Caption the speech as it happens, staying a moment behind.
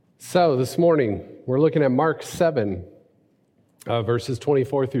So this morning, we're looking at Mark 7, verses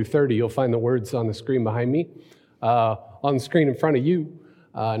 24 through 30. You'll find the words on the screen behind me, on the screen in front of you.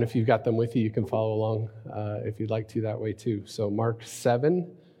 And if you've got them with you, you can follow along if you'd like to that way too. So Mark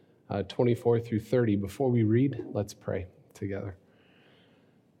 7, 24 through 30. Before we read, let's pray together.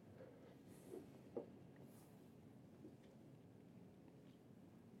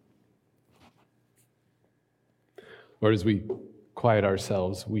 Lord, as we quiet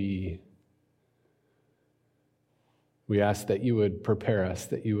ourselves, we ask that you would prepare us,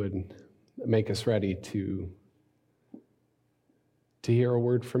 that you would make us ready to hear a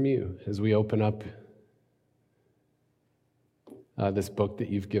word from you as we open up this book that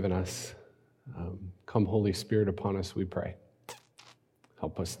you've given us. Come, Holy Spirit, upon us, we pray.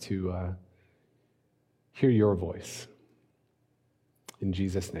 Help us to hear your voice. In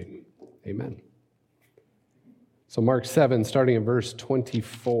Jesus' name, amen. So Mark 7, starting in verse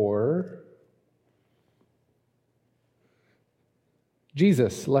 24.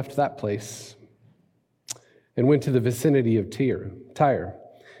 Jesus left that place and went to the vicinity of Tyre.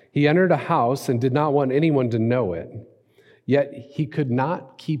 He entered a house and did not want anyone to know it, yet he could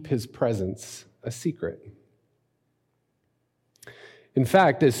not keep his presence a secret. In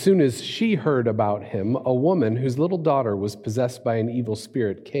fact, as soon as she heard about him, a woman whose little daughter was possessed by an evil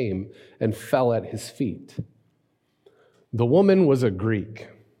spirit came and fell at his feet. The woman was a Greek,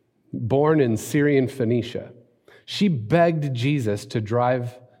 born in Syrian Phoenicia. She begged Jesus to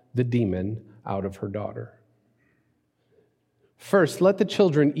drive the demon out of her daughter. "First, let the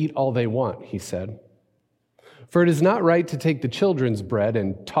children eat all they want," he said. "For it is not right to take the children's bread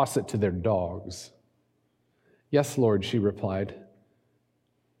and toss it to their dogs." "Yes, Lord," she replied.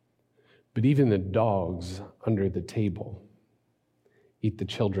 "But even the dogs under the table eat the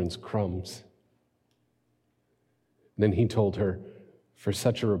children's crumbs." Then he told her, "For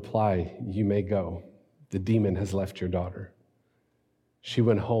such a reply, you may go. The demon has left your daughter." She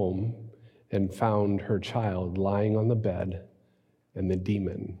went home and found her child lying on the bed and the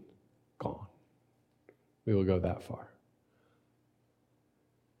demon gone. We will go that far.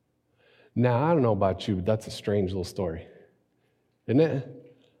 Now, I don't know about you, but that's a strange little story, isn't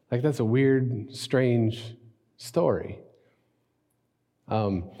it? Like, that's a weird, strange story.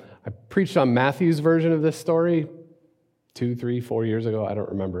 I preached on Matthew's version of this story 2, 3, 4 years ago. I don't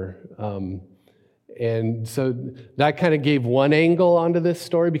remember. And so that kind of gave one angle onto this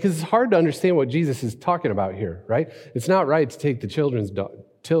story because it's hard to understand what Jesus is talking about here, right? It's not right to take the children's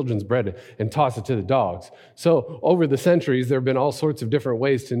bread and toss it to the dogs. So over the centuries, there have been all sorts of different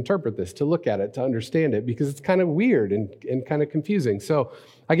ways to interpret this, to look at it, to understand it, because it's kind of weird and kind of confusing. So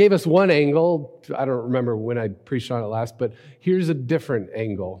I gave us one angle. I don't remember when I preached on it last, but here's a different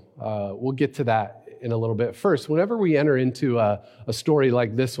angle. We'll get to that in a little bit. First, whenever we enter into a story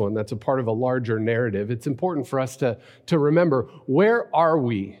like this one that's a part of a larger narrative, it's important for us to remember, where are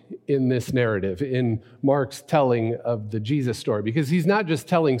we in this narrative, in Mark's telling of the Jesus story? Because he's not just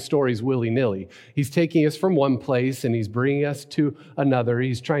telling stories willy-nilly. He's taking us from one place and he's bringing us to another.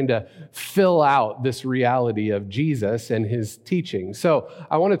 He's trying to fill out this reality of Jesus and his teaching. So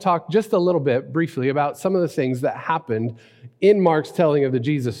I want to talk just a little bit briefly about some of the things that happened in Mark's telling of the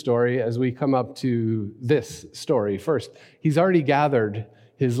Jesus story as we come up to this story. First, he's already gathered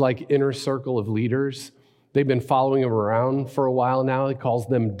his inner circle of leaders. They've been following him around for a while now. He calls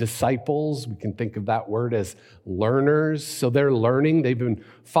them disciples. We can think of that word as learners. So they're learning. They've been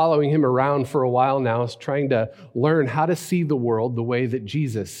following him around for a while now, trying to learn how to see the world the way that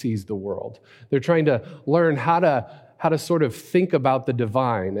Jesus sees the world. They're trying to learn how to sort of think about the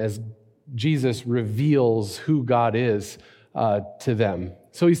divine as Jesus reveals who God is to them.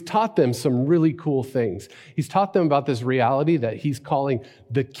 So he's taught them some really cool things. He's taught them about this reality that he's calling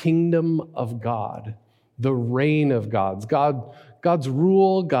the kingdom of God, the reign of God's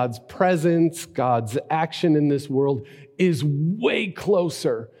rule, God's presence, God's action in this world is way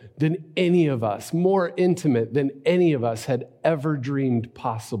closer than any of us, more intimate than any of us had ever dreamed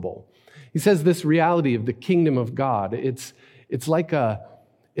possible. He says this reality of the kingdom of God, it's like a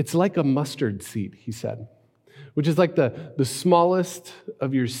mustard seed, he said, which is like the smallest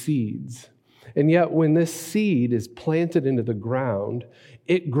of your seeds. And yet when this seed is planted into the ground,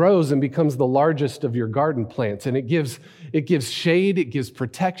 it grows and becomes the largest of your garden plants. And it gives shade, it gives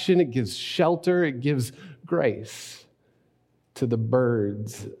protection, it gives shelter, it gives grace to the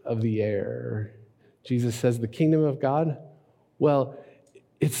birds of the air. Jesus says the kingdom of God, well,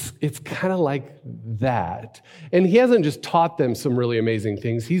 it's kind of like that. And he hasn't just taught them some really amazing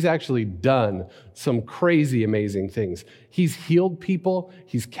things. He's actually done some crazy amazing things. He's healed people.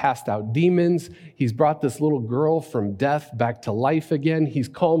 He's cast out demons. He's brought this little girl from death back to life again. He's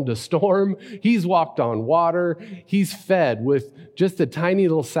calmed a storm. He's walked on water. He's fed with just a tiny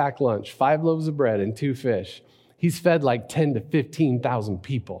little sack lunch, 5 loaves of bread and 2 fish. He's fed like 10 to 15,000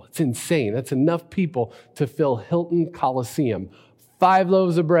 people. It's insane. That's enough people to fill Hilton Coliseum. 5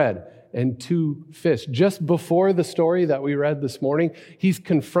 loaves of bread and 2 fish. Just before the story that we read this morning, he's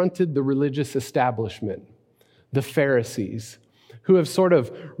confronted the religious establishment, the Pharisees, who have sort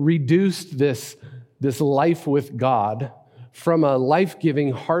of reduced this life with God from a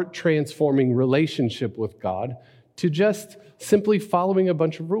life-giving, heart-transforming relationship with God to just simply following a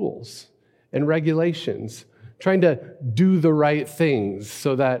bunch of rules and regulations, trying to do the right things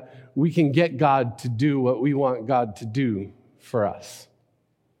so that we can get God to do what we want God to do for us.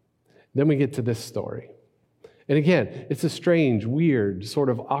 Then we get to this story. And again, it's a strange, weird, sort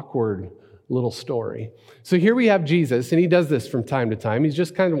of awkward little story. So here we have Jesus, and he does this from time to time. He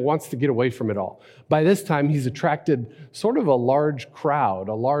just kind of wants to get away from it all. By this time, he's attracted sort of a large crowd,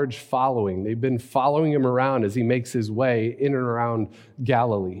 a large following. They've been following him around as he makes his way in and around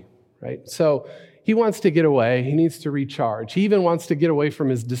Galilee, right? So he wants to get away. He needs to recharge. He even wants to get away from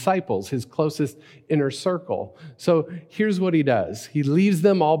his disciples, his closest inner circle. So here's what he does. He leaves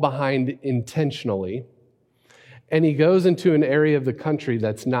them all behind intentionally, and he goes into an area of the country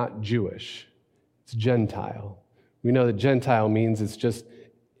that's not Jewish. It's Gentile. We know that Gentile means it's just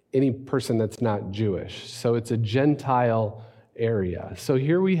any person that's not Jewish. So it's a Gentile area. So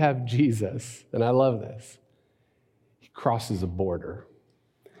here we have Jesus, and I love this. He crosses a border.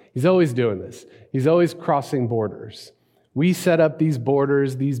 He's always doing this. He's always crossing borders. We set up these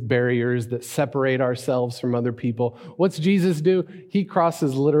borders, these barriers that separate ourselves from other people. What's Jesus do? He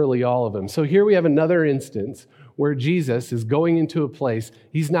crosses literally all of them. So here we have another instance where Jesus is going into a place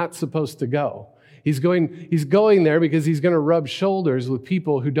he's not supposed to go. He's going there because he's going to rub shoulders with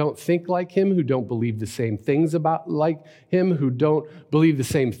people who don't think like him, who don't believe the same things like him, who don't believe the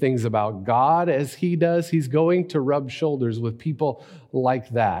same things about God as he does. He's going to rub shoulders with people like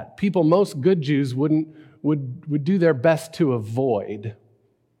that. People most good Jews would do their best to avoid.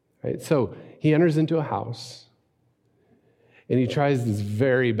 Right? So he enters into a house, and he tries his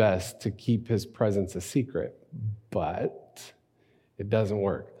very best to keep his presence a secret, but it doesn't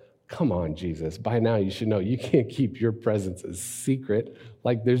work. Come on, Jesus. By now you should know you can't keep your presence a secret.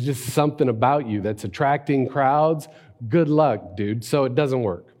 Like there's just something about you that's attracting crowds. Good luck, dude. So it doesn't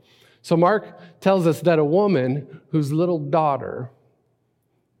work. So Mark tells us that a woman whose little daughter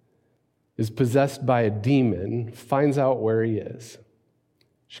is possessed by a demon finds out where he is.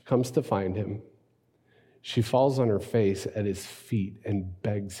 She comes to find him. She falls on her face at his feet and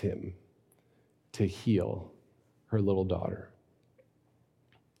begs him to heal her little daughter.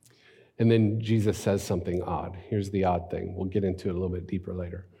 And then Jesus says something odd. Here's the odd thing. We'll get into it a little bit deeper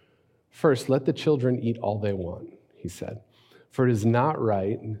later. First, let the children eat all they want, he said. For it is not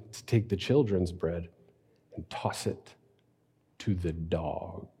right to take the children's bread and toss it to the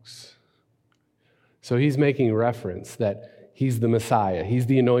dogs. So he's making reference that he's the Messiah. He's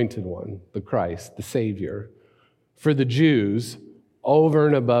the anointed one, the Christ, the Savior. For the Jews, over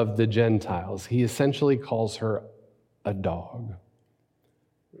and above the Gentiles, he essentially calls her a dog.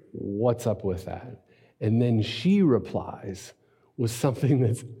 What's up with that? And then she replies with something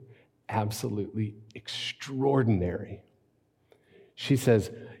that's absolutely extraordinary. She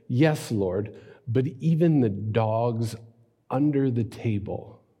says, "Yes, Lord, but even the dogs under the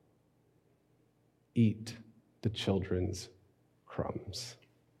table eat the children's crumbs."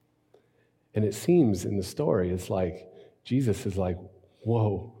 And it seems in the story, it's like Jesus is like,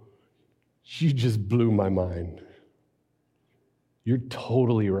 whoa, you just blew my mind. You're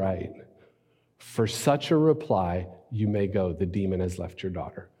totally right. For such a reply, you may go. The demon has left your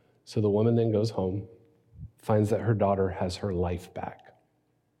daughter. So the woman then goes home, finds that her daughter has her life back.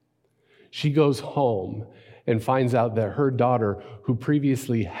 She goes home and finds out that her daughter, who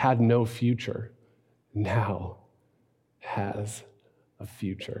previously had no future, now has a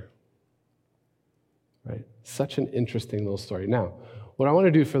future. Right? Such an interesting little story. Now, what I want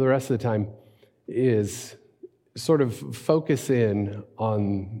to do for the rest of the time is sort of focus in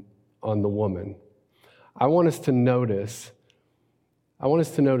on the woman. I want us to notice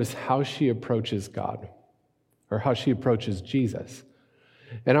how she approaches God, or how she approaches Jesus.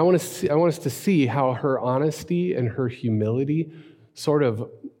 And I want us to see how her honesty and her humility sort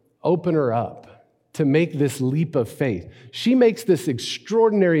of open her up to make this leap of faith. She makes this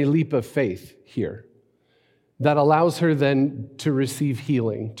extraordinary leap of faith here that allows her then to receive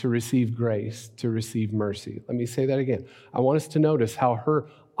healing, to receive grace, to receive mercy. Let me say that again. I want us to notice how her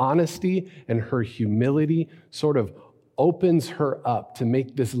honesty and her humility sort of opens her up to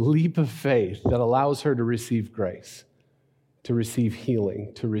make this leap of faith that allows her to receive grace, to receive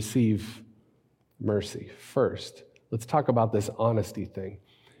healing, to receive mercy. First, let's talk about this honesty thing.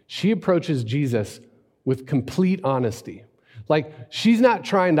 She approaches Jesus with complete honesty. Like, she's not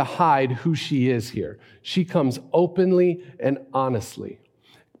trying to hide who she is here. She comes openly and honestly.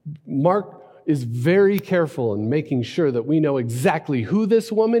 Mark is very careful in making sure that we know exactly who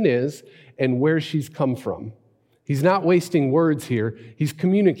this woman is and where she's come from. He's not wasting words here. He's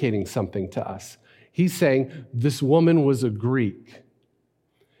communicating something to us. He's saying, this woman was a Greek.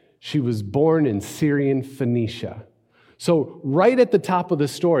 She was born in Syrian Phoenicia. So right at the top of the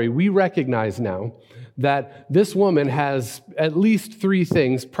story, we recognize now that this woman has at least three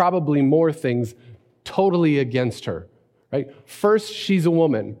things, probably more things, totally against her. Right? First, she's a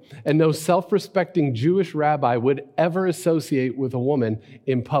woman, and no self-respecting Jewish rabbi would ever associate with a woman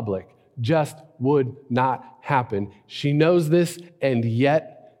in public. Just would not happen. She knows this, and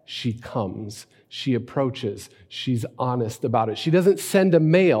yet she comes. She approaches. She's honest about it. She doesn't send a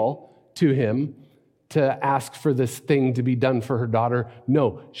mail to him to ask for this thing to be done for her daughter.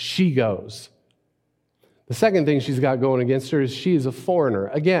 No, she goes. The second thing she's got going against her is she is a foreigner.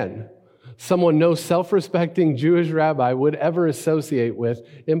 Again, someone no self-respecting Jewish rabbi would ever associate with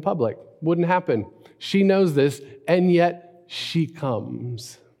in public. Wouldn't happen. She knows this, and yet she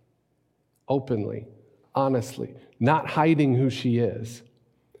comes openly, honestly, not hiding who she is.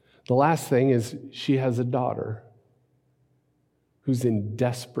 The last thing is she has a daughter who's in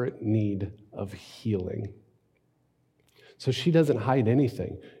desperate need of healing. So she doesn't hide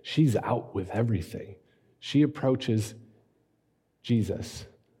anything. She's out with everything. She approaches Jesus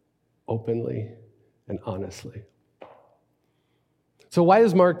openly and honestly. So why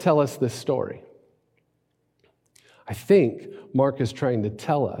does Mark tell us this story? I think Mark is trying to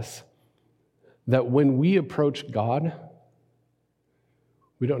tell us that when we approach God,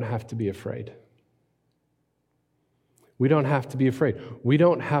 we don't have to be afraid. We don't have to be afraid. We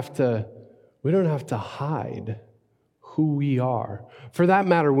don't have to hide who we are. For that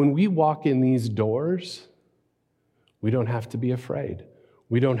matter, when we walk in these doors, we don't have to be afraid.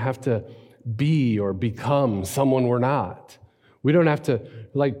 We don't have to be or become someone we're not. We don't have to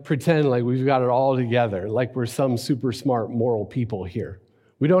pretend like we've got it all together, like we're some super smart moral people here.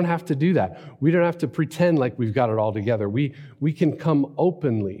 We don't have to do that. We don't have to pretend like we've got it all together. We can come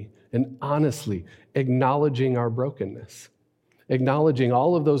openly and honestly, acknowledging our brokenness, acknowledging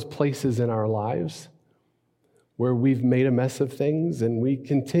all of those places in our lives where we've made a mess of things and we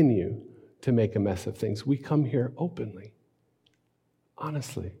continue to make a mess of things. We come here openly,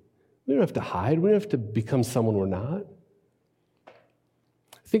 honestly. We don't have to hide. We don't have to become someone we're not.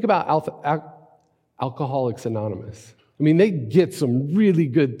 Think about Alcoholics Anonymous. I mean, they get some really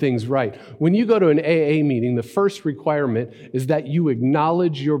good things right. When you go to an AA meeting, the first requirement is that you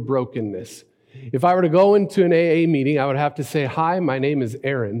acknowledge your brokenness. If I were to go into an AA meeting, I would have to say, "Hi, my name is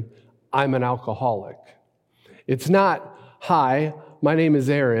Aaron. I'm an alcoholic." It's not, "Hi, my name is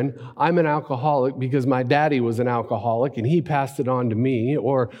Aaron. I'm an alcoholic because my daddy was an alcoholic and he passed it on to me,"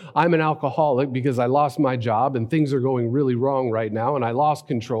 or "I'm an alcoholic because I lost my job and things are going really wrong right now and I lost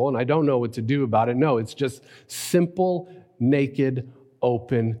control and I don't know what to do about it." No, it's just simple, naked,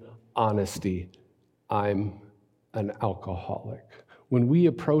 open honesty. I'm an alcoholic. When we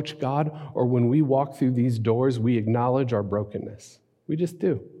approach God or when we walk through these doors, we acknowledge our brokenness. We just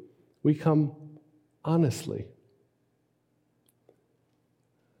do. We come honestly.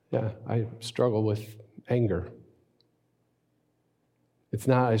 Yeah, I struggle with anger. It's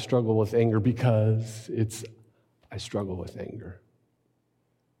not I struggle with anger because I struggle with anger.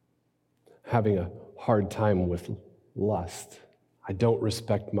 Having a hard time with lust. I don't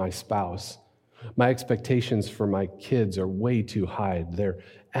respect my spouse. My expectations for my kids are way too high. They're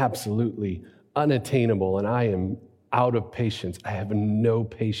absolutely unattainable, and I am out of patience. I have no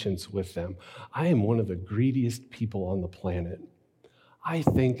patience with them. I am one of the greediest people on the planet. I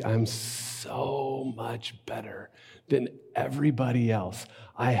think I'm so much better than everybody else.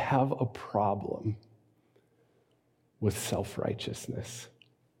 I have a problem with self-righteousness.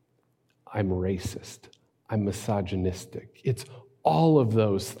 I'm racist. I'm misogynistic. It's all of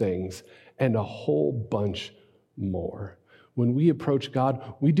those things and a whole bunch more. When we approach God,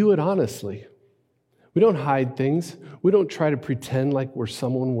 we do it honestly. We don't hide things. We don't try to pretend like we're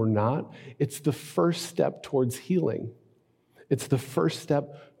someone we're not. It's the first step towards healing. It's the first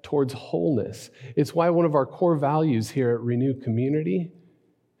step towards wholeness. It's why one of our core values here at Renew Community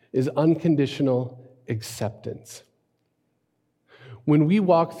is unconditional acceptance. When we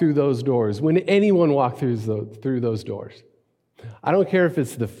walk through those doors, when anyone walks through those doors, I don't care if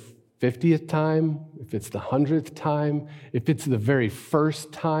it's the 50th time, if it's the 100th time, if it's the very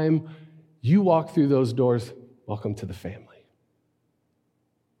first time you walk through those doors, welcome to the family.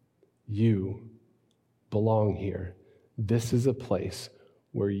 You belong here. This is a place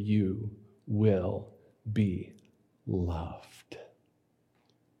where you will be loved.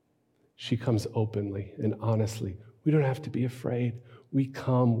 She comes openly and honestly. We don't have to be afraid. We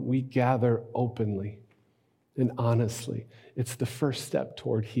come, we gather openly and honestly. It's the first step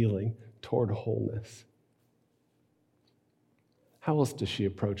toward healing, toward wholeness. How else does she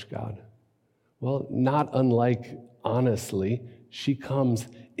approach God? Well, not unlike honestly, she comes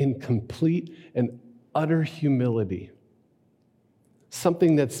in complete and utter humility.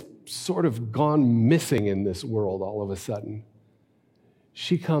 Something that's sort of gone missing in this world all of a sudden.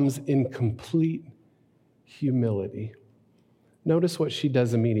 She comes in complete humility. Notice what she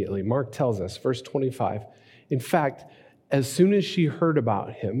does immediately. Mark tells us, verse 25, in fact, as soon as she heard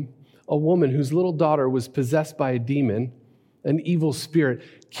about him, a woman whose little daughter was possessed by a demon, an evil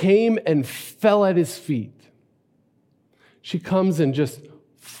spirit, came and fell at his feet. She comes and just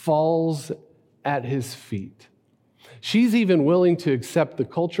falls at his feet. She's even willing to accept the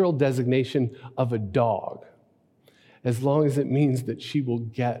cultural designation of a dog, as long as it means that she will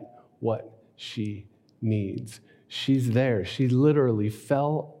get what she needs. She's there. She literally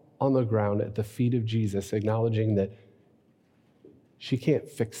fell on the ground at the feet of Jesus, acknowledging that she can't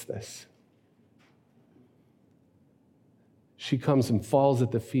fix this. She comes and falls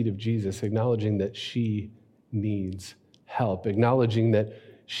at the feet of Jesus, acknowledging that she needs help, acknowledging that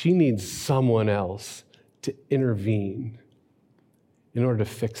she needs someone else to intervene in order to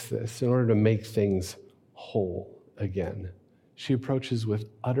fix this, in order to make things whole again. She approaches with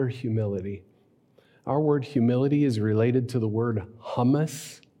utter humility. Our word humility is related to the word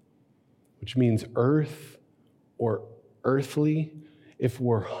humus, which means earth or earthly. If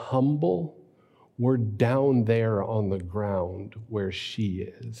we're humble, we're down there on the ground where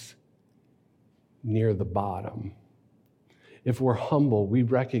she is, near the bottom. If we're humble, we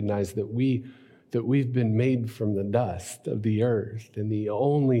recognize that we've been made from the dust of the earth, and the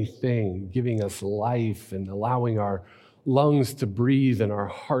only thing giving us life and allowing our lungs to breathe and our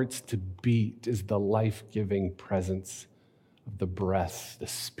hearts to beat is the life-giving presence of the breath, the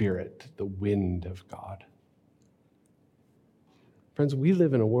Spirit, the wind of God. Friends, we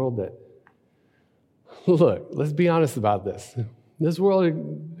live in a world that, look, let's be honest about this. This world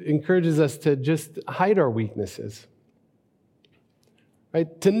encourages us to just hide our weaknesses,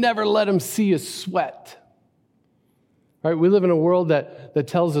 right? To never let them see us sweat. Right? We live in a world that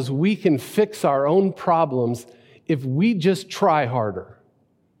tells us we can fix our own problems if we just try harder.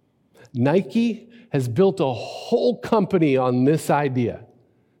 Nike has built a whole company on this idea.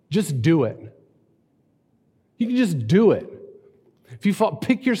 Just do it. You can just do it. If you fall,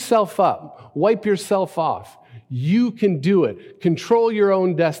 pick yourself up, wipe yourself off. You can do it. Control your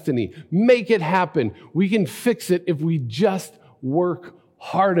own destiny. Make it happen. We can fix it if we just work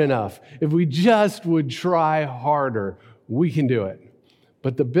hard enough. If we just would try harder, we can do it.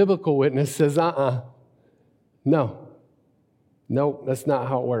 But the biblical witness says, no, that's not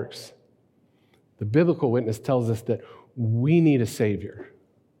how it works. The biblical witness tells us that we need a Savior.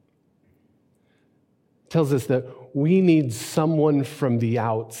 Tells us that we need someone from the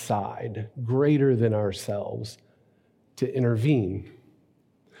outside, greater than ourselves, to intervene.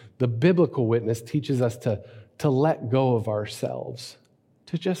 The biblical witness teaches us to let go of ourselves,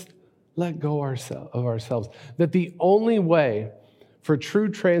 to just let go of ourselves. That the only way for true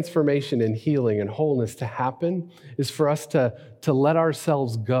transformation and healing and wholeness to happen is for us to let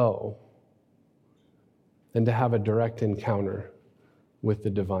ourselves go and to have a direct encounter with the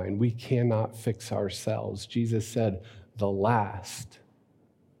divine. We cannot fix ourselves. Jesus said, the last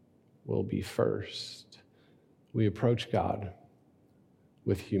will be first. We approach God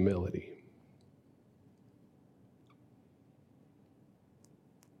with humility.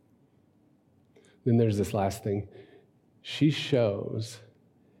 Then there's this last thing. She shows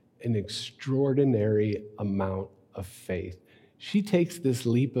an extraordinary amount of faith. She takes this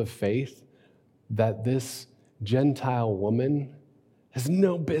leap of faith that this Gentile woman has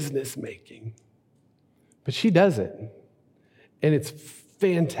no business making. But she does it. And it's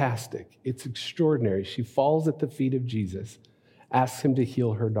fantastic. It's extraordinary. She falls at the feet of Jesus, asks him to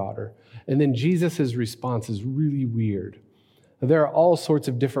heal her daughter. And then Jesus' response is really weird. There are all sorts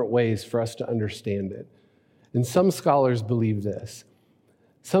of different ways for us to understand it. And some scholars believe this.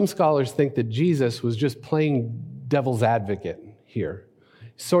 Some scholars think that Jesus was just playing devil's advocate here.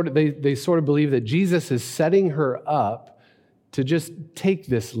 They sort of believe that Jesus is setting her up to just take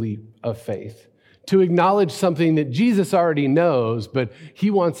this leap of faith, to acknowledge something that Jesus already knows, but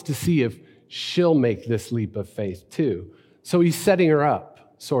he wants to see if she'll make this leap of faith too. So he's setting her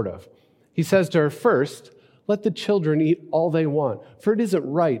up, sort of. He says to her, first, let the children eat all they want, for it isn't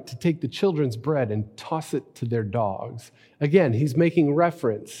right to take the children's bread and toss it to their dogs. Again, he's making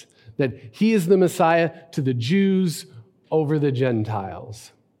reference that he is the Messiah to the Jews over the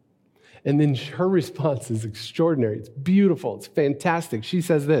Gentiles. And then her response is extraordinary. It's beautiful. It's fantastic. She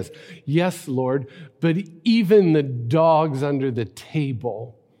says this, yes, Lord, but even the dogs under the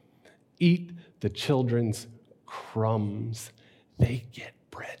table eat the children's crumbs. They get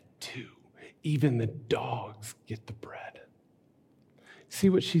bread too. Even the dogs get the bread. See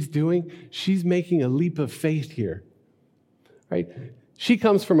what she's doing? She's making a leap of faith here, right? She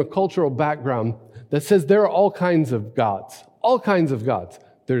comes from a cultural background that says there are all kinds of gods, all kinds of gods.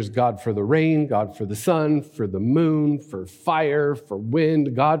 There's God for the rain, God for the sun, for the moon, for fire, for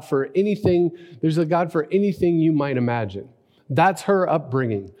wind, God for anything. There's a God for anything you might imagine. That's her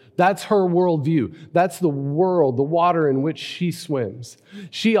upbringing. That's her worldview. That's the world, the water in which she swims.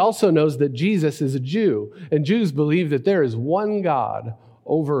 She also knows that Jesus is a Jew, and Jews believe that there is one God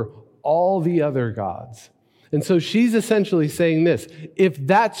over all the other gods. And so she's essentially saying this, if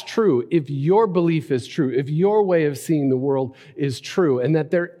that's true, if your belief is true, if your way of seeing the world is true, and that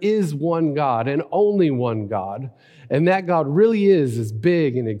there is one God and only one God, and that God really is as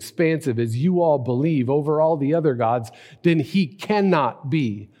big and expansive as you all believe over all the other gods, then he cannot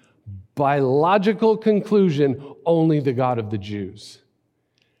be, by logical conclusion, only the God of the Jews.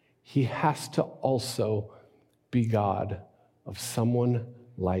 He has to also be God of someone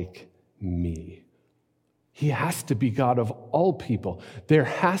like me. He has to be God of all people. There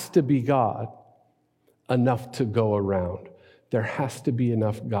has to be God enough to go around. There has to be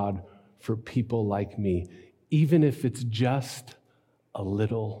enough God for people like me, even if it's just a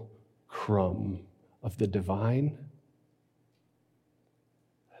little crumb of the divine.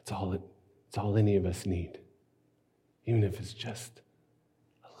 That's all any of us need, even if it's just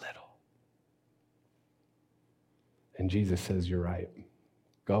a little. And Jesus says, you're right.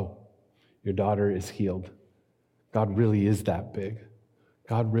 Go. Your daughter is healed. God really is that big.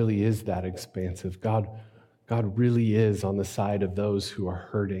 God really is that expansive. God really is on the side of those who are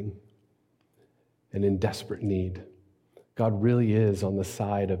hurting and in desperate need. God really is on the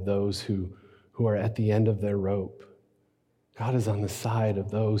side of those who are at the end of their rope. God is on the side of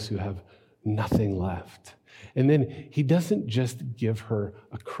those who have nothing left. And then he doesn't just give her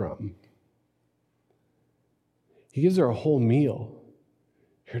a crumb. He gives her a whole meal.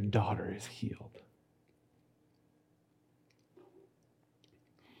 Your daughter is healed.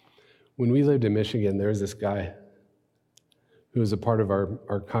 When we lived in Michigan, there was this guy who was a part of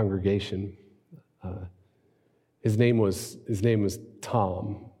our congregation. His name was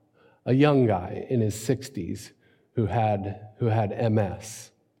Tom, a young guy in his 60s who had MS.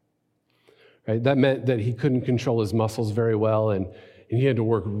 Right? That meant that he couldn't control his muscles very well, and he had to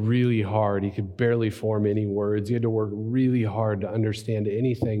work really hard. He could barely form any words. He had to work really hard to understand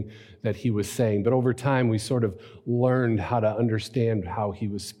anything that he was saying. But over time, we sort of learned how to understand how he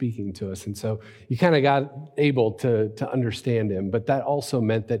was speaking to us. And so you kind of got able to understand him. But that also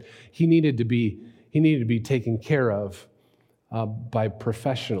meant that he needed to be taken care of by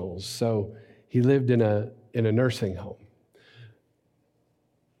professionals. So he lived in a nursing home.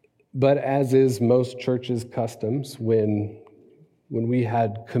 But as is most churches' customs, when we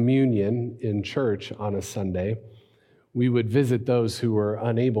had communion in church on a Sunday, we would visit those who were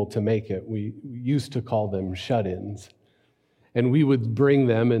unable to make it. We used to call them shut-ins. And we would bring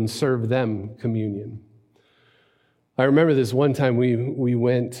them and serve them communion. I remember this one time we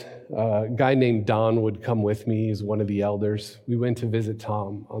went, a guy named Don would come with me. He's one of the elders. We went to visit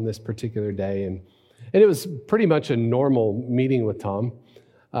Tom on this particular day, and it was pretty much a normal meeting with Tom.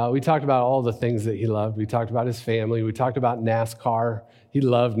 We talked about all the things that he loved. We talked about his family. We talked about NASCAR. He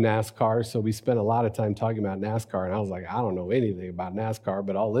loved NASCAR, so we spent a lot of time talking about NASCAR. And I was like, I don't know anything about NASCAR,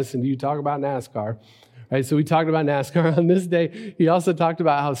 but I'll listen to you talk about NASCAR. Right, so we talked about NASCAR. On this day, he also talked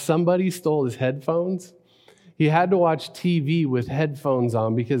about how somebody stole his headphones. He had to watch TV with headphones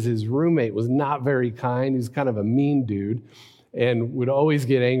on because his roommate was not very kind. He was kind of a mean dude and would always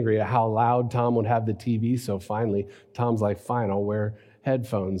get angry at how loud Tom would have the TV. So finally, Tom's like, fine, I'll wear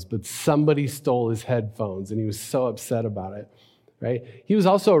headphones. But somebody stole his headphones, and he was so upset about it, right? He was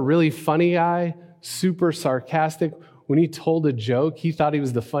also a really funny guy, super sarcastic. When he told a joke, he thought he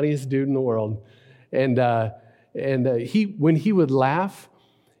was the funniest dude in the world. And when he would laugh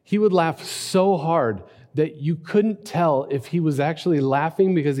so hard that you couldn't tell if he was actually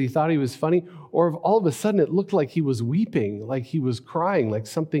laughing because he thought he was funny, or if all of a sudden it looked like he was weeping, like he was crying, like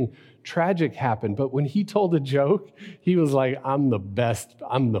something tragic happened. But when he told a joke, he was like, I'm the best,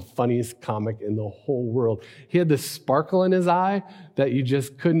 I'm the funniest comic in the whole world. He had this sparkle in his eye that you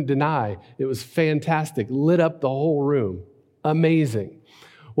just couldn't deny. It was fantastic, lit up the whole room. Amazing.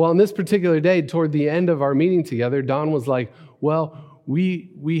 Well, on this particular day, toward the end of our meeting together, Don was like, well,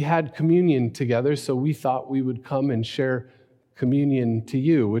 we had communion together, so we thought we would come and share communion to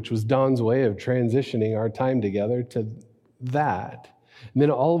you, which was Don's way of transitioning our time together to that. And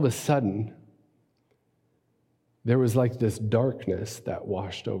then all of a sudden, there was like this darkness that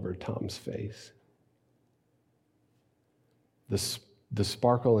washed over Tom's face. The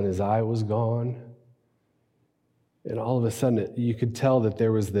sparkle in his eye was gone. And all of a sudden, you could tell that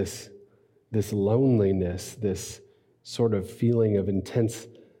there was this loneliness, this sort of feeling of intense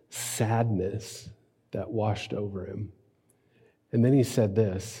sadness that washed over him. And then he said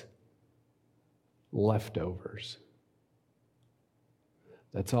this, leftovers.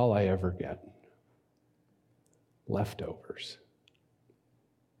 That's all I ever get. Leftovers.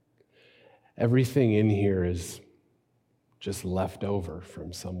 Everything in here is just left over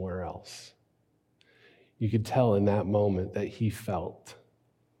from somewhere else. You could tell in that moment that he felt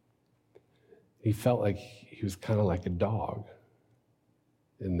like he was kind of like a dog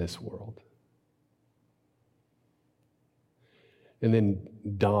in this world. And then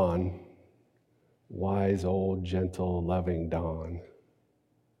Don, wise, old, gentle, loving Don,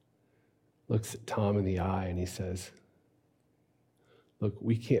 looks at Tom in the eye and he says, look,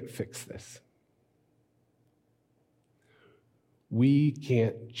 we can't fix this. We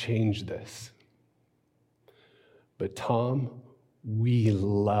can't change this. But Tom, we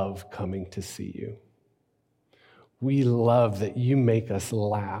love coming to see you. We love that you make us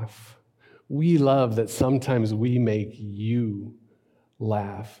laugh. We love that sometimes we make you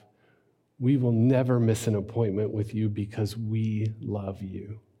laugh. We will never miss an appointment with you because we love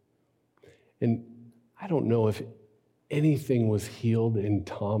you. And I don't know if anything was healed in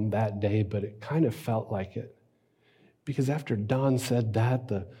Tom that day, but it kind of felt like it. Because after Don said that,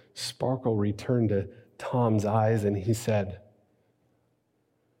 the sparkle returned to Tom's eyes, and he said,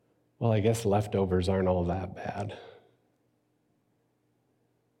 well, I guess leftovers aren't all that bad.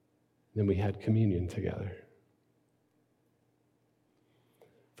 Then we had communion together.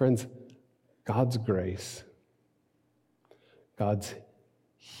 Friends, God's grace, God's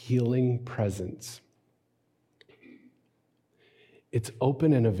healing presence, it's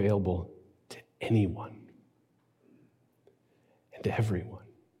open and available to anyone and to everyone.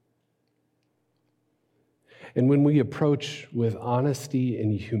 And when we approach with honesty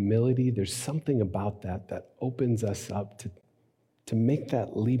and humility, there's something about that opens us up to make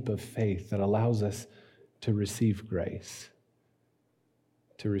that leap of faith that allows us to receive grace,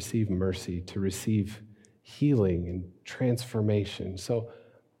 to receive mercy, to receive healing and transformation. So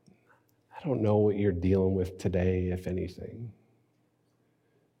I don't know what you're dealing with today, if anything.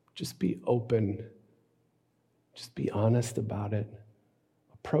 Just be open. Just be honest about it.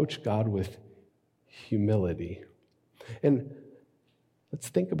 Approach God with humility. And let's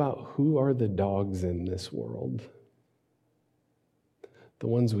think about who are the dogs in this world. The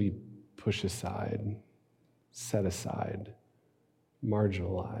ones we push aside, set aside,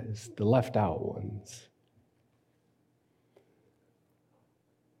 marginalize, the left out ones.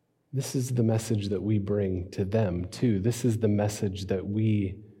 This is the message that we bring to them too. This is the message that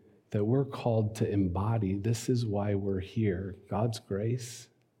we're called to embody. This is why we're here. God's grace,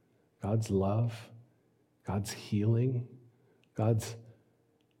 God's love, God's healing, God's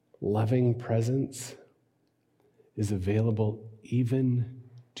loving presence is available even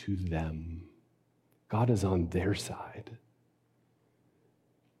to them. God is on their side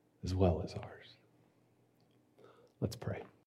as well as ours. Let's pray.